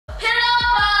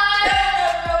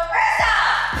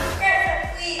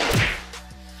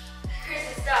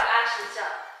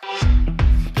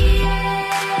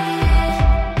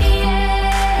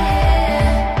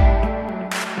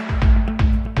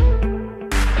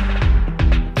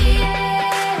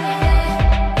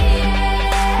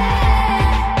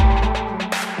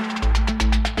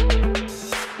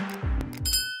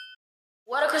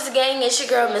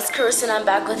girl, Miss Karissa, and I'm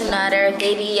back with another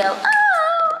video.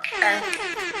 Oh!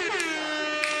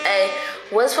 Hey,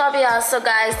 what's poppin', y'all? So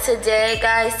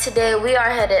today we are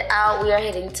headed out. We are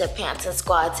heading to Pants and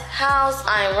Squad's house.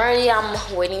 I'm ready.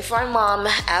 I'm waiting for my mom,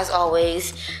 as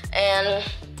always. And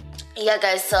yeah,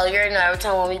 guys, so you already know every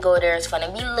time when we go there, it's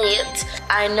gonna be lit.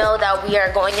 I know that we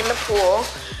are going in the pool.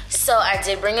 So I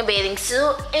did bring a bathing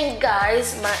suit. And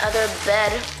guys, my other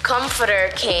bed comforter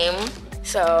came.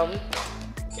 So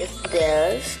it's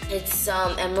this. It's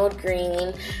emerald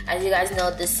green. As you guys know,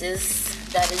 that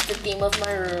is the theme of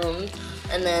my room.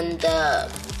 And then the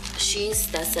sheets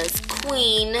that says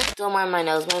Queen. Don't mind my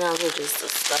nails. My nails are just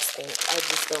disgusting. I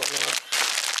just don't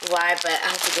know why, but I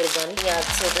have to get it done. Yeah,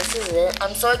 so this is it.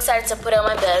 I'm so excited to put it on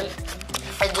my bed.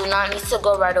 I do not need to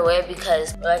go right away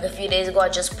because like a few days ago I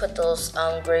just put those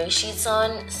gray sheets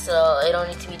on, so it don't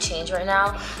need to be changed right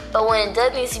now. But when it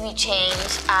does need to be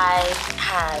changed, I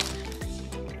have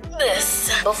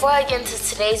this. Before I get into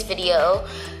today's video,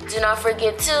 do not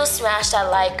forget to smash that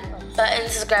like button,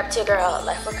 subscribe to your girl,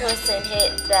 like for Karissa, and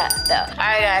hit that bell.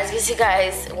 Alright guys, see you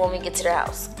guys when we get to the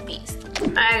house. Peace.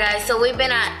 Alright guys, so we've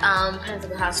been at Pants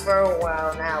and House for a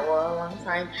while now, well, a long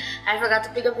time. I forgot to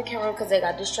pick up the camera because I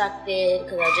got distracted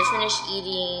because I just finished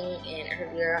eating, and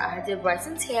earlier I did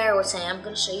Bryson's hair, which I am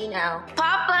going to show you now.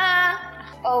 Papa!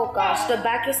 Oh gosh, the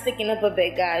back is sticking up a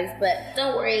bit, guys, but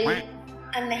don't worry,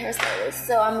 I'm the hairstylist,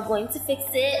 so I'm going to fix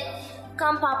it.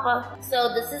 Come, Papa.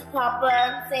 So this is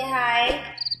Papa. Say hi.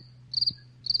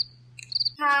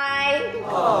 Hi.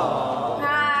 Aww.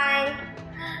 Hi.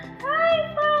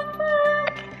 Hi,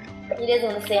 Papa. He doesn't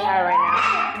want to say hi right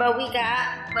now. But we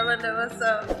got Melinda, what's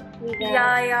up? We got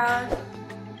Yaya.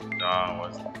 Don,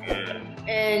 what's good?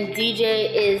 And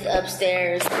DJ is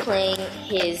upstairs playing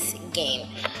his game.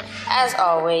 As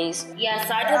always. Yeah,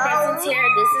 so I did Bryson's hair.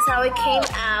 This is how it came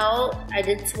out. I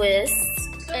did twists.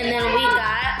 And then we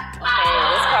got,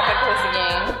 let's Poppin Karissa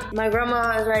Gang. My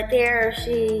grandma is right there.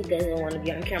 She doesn't want to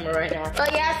be on camera right now.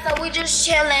 But yeah, so we just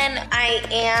chilling. I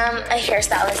am a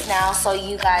hairstylist now, so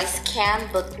you guys can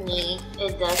book me.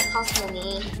 It does cost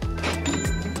money.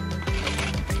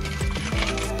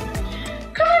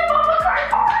 Come here, Mama.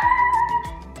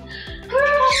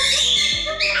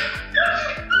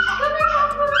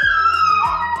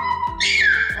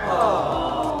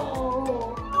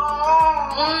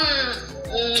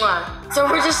 So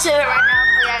we're just chilling right now.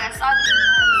 So yeah, I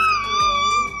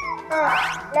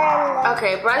saw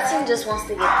okay, Bryson just wants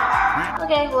to get.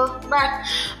 Okay, well, bye.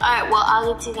 Alright, well,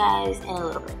 I'll get to you guys in a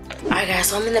little bit. Alright, guys,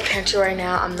 so I'm in the pantry right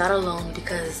now. I'm not alone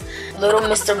because little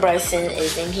Mr. Bryson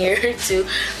is in here too.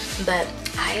 But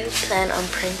I plan on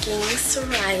pranking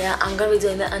Soraya. I'm gonna be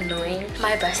doing the annoying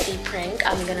my bestie prank.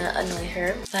 I'm gonna annoy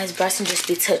her. Guys, Bryson just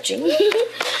be touching.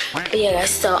 But yeah,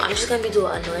 guys, so I'm just gonna be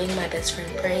doing annoying my best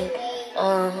friend prank.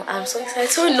 I'm so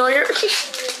excited to annoy her.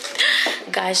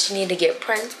 Guys, she need to get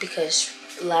pranked because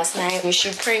last night when she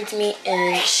pranked me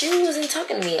and she wasn't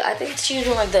talking to me. I think she was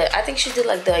doing like the, I think she did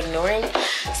like the ignoring.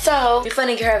 So we're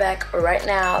gonna get her back right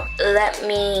now. Let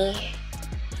me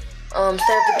set up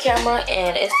the camera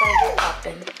and it's gonna get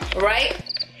popping, right?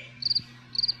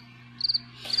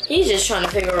 He's just trying to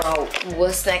figure out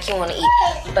what snack he wanna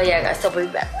eat. But yeah, guys, so we'll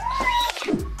be back.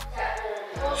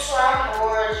 I'm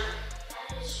bored.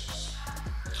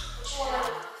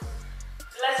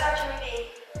 Let's watch a movie.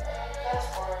 That's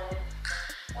boring.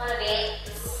 Wanna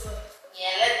dance?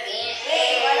 Yeah, let's dance. Hey,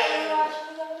 why don't we watch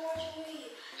a movie?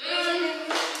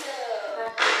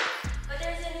 But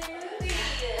there's a new movie.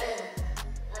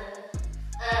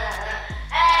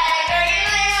 Hey, girl, you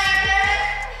know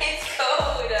it's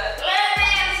cold. Let's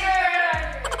dance, girl.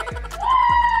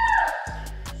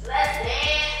 Let's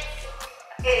dance.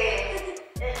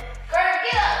 Girl,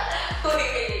 get up.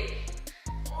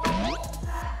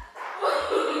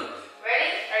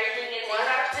 Ready? Are you thinking 1 or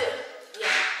 2? Yeah.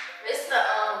 Listen up.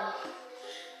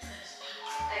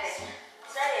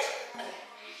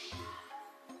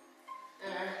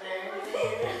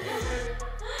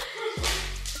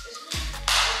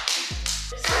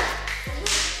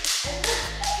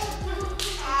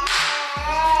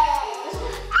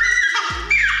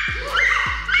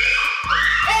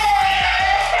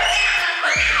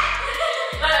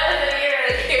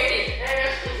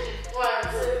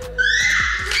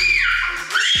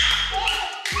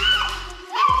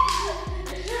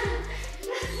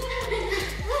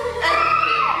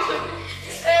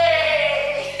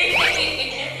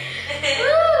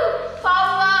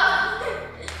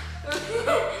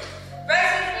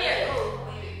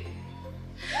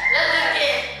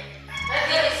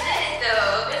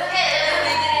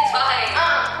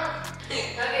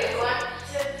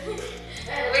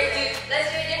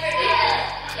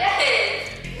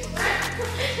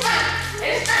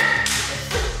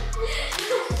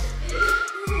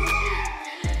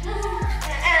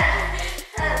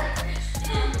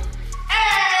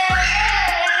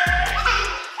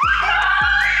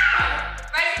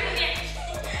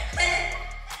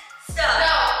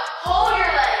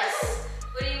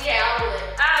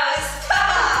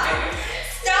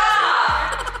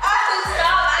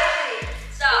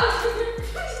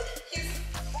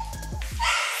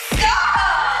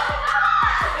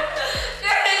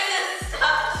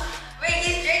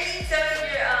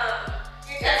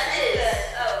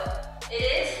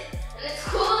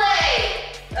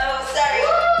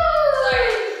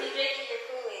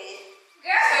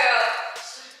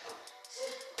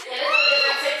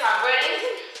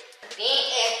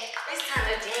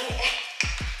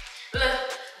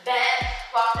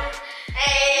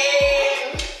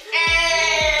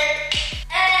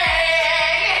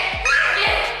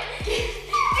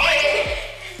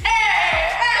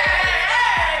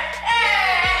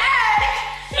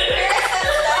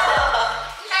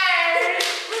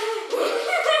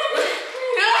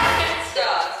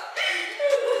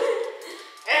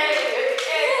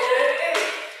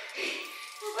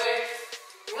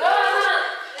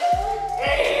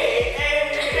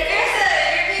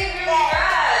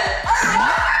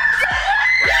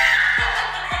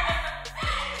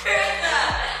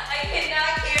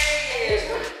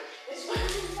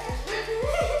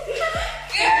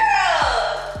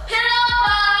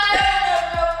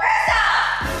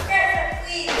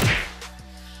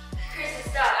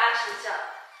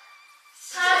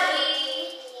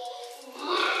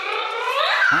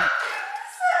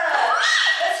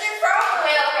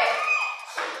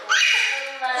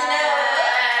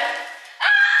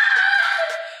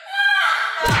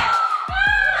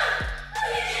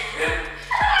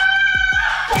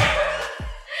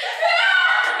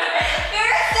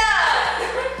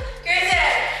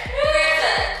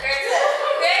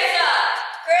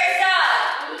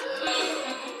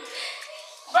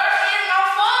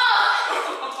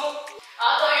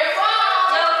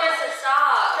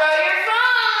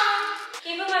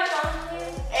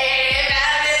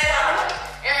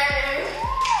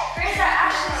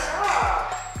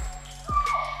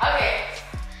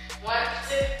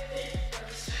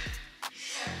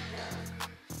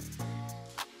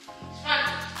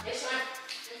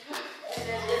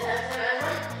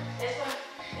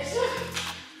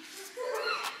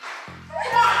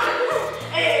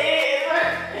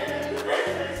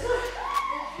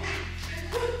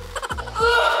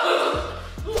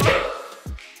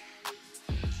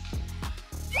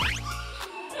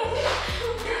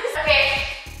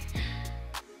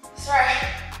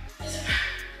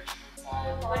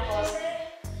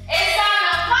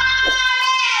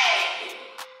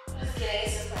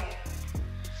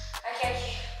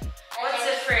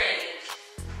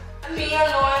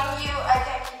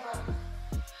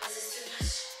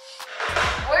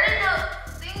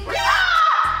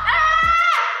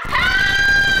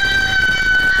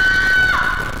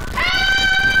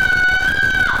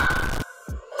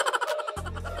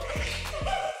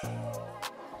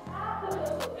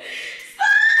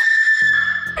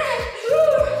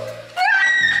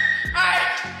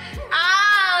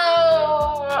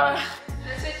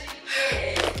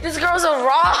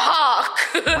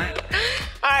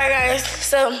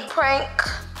 prank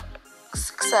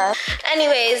success.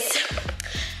 Anyways,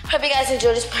 hope you guys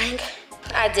enjoyed this prank.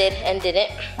 I did and didn't.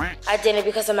 I didn't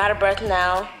because I'm out of breath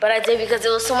now, but I did because it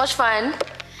was so much fun.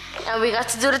 And we got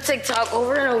to do the TikTok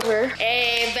over and over.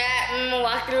 Hey, back,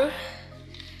 walk through.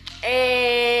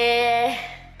 Hey,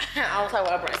 I'll talk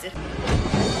about Bryson.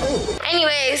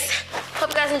 Anyways, hope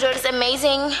you guys enjoyed this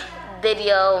amazing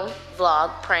video,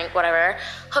 vlog, prank, whatever.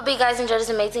 Hope you guys enjoyed this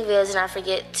amazing video. Do not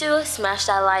forget to smash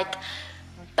that like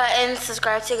button,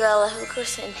 subscribe to your girl, of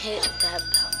course, and hit that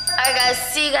bell. Alright guys,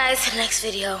 see you guys in the next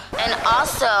video. And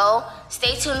also,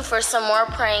 stay tuned for some more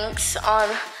pranks on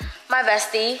my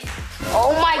bestie.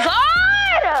 Oh my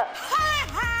god!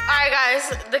 Alright guys,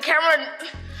 the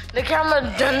camera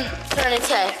done turned its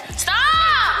head. Stop!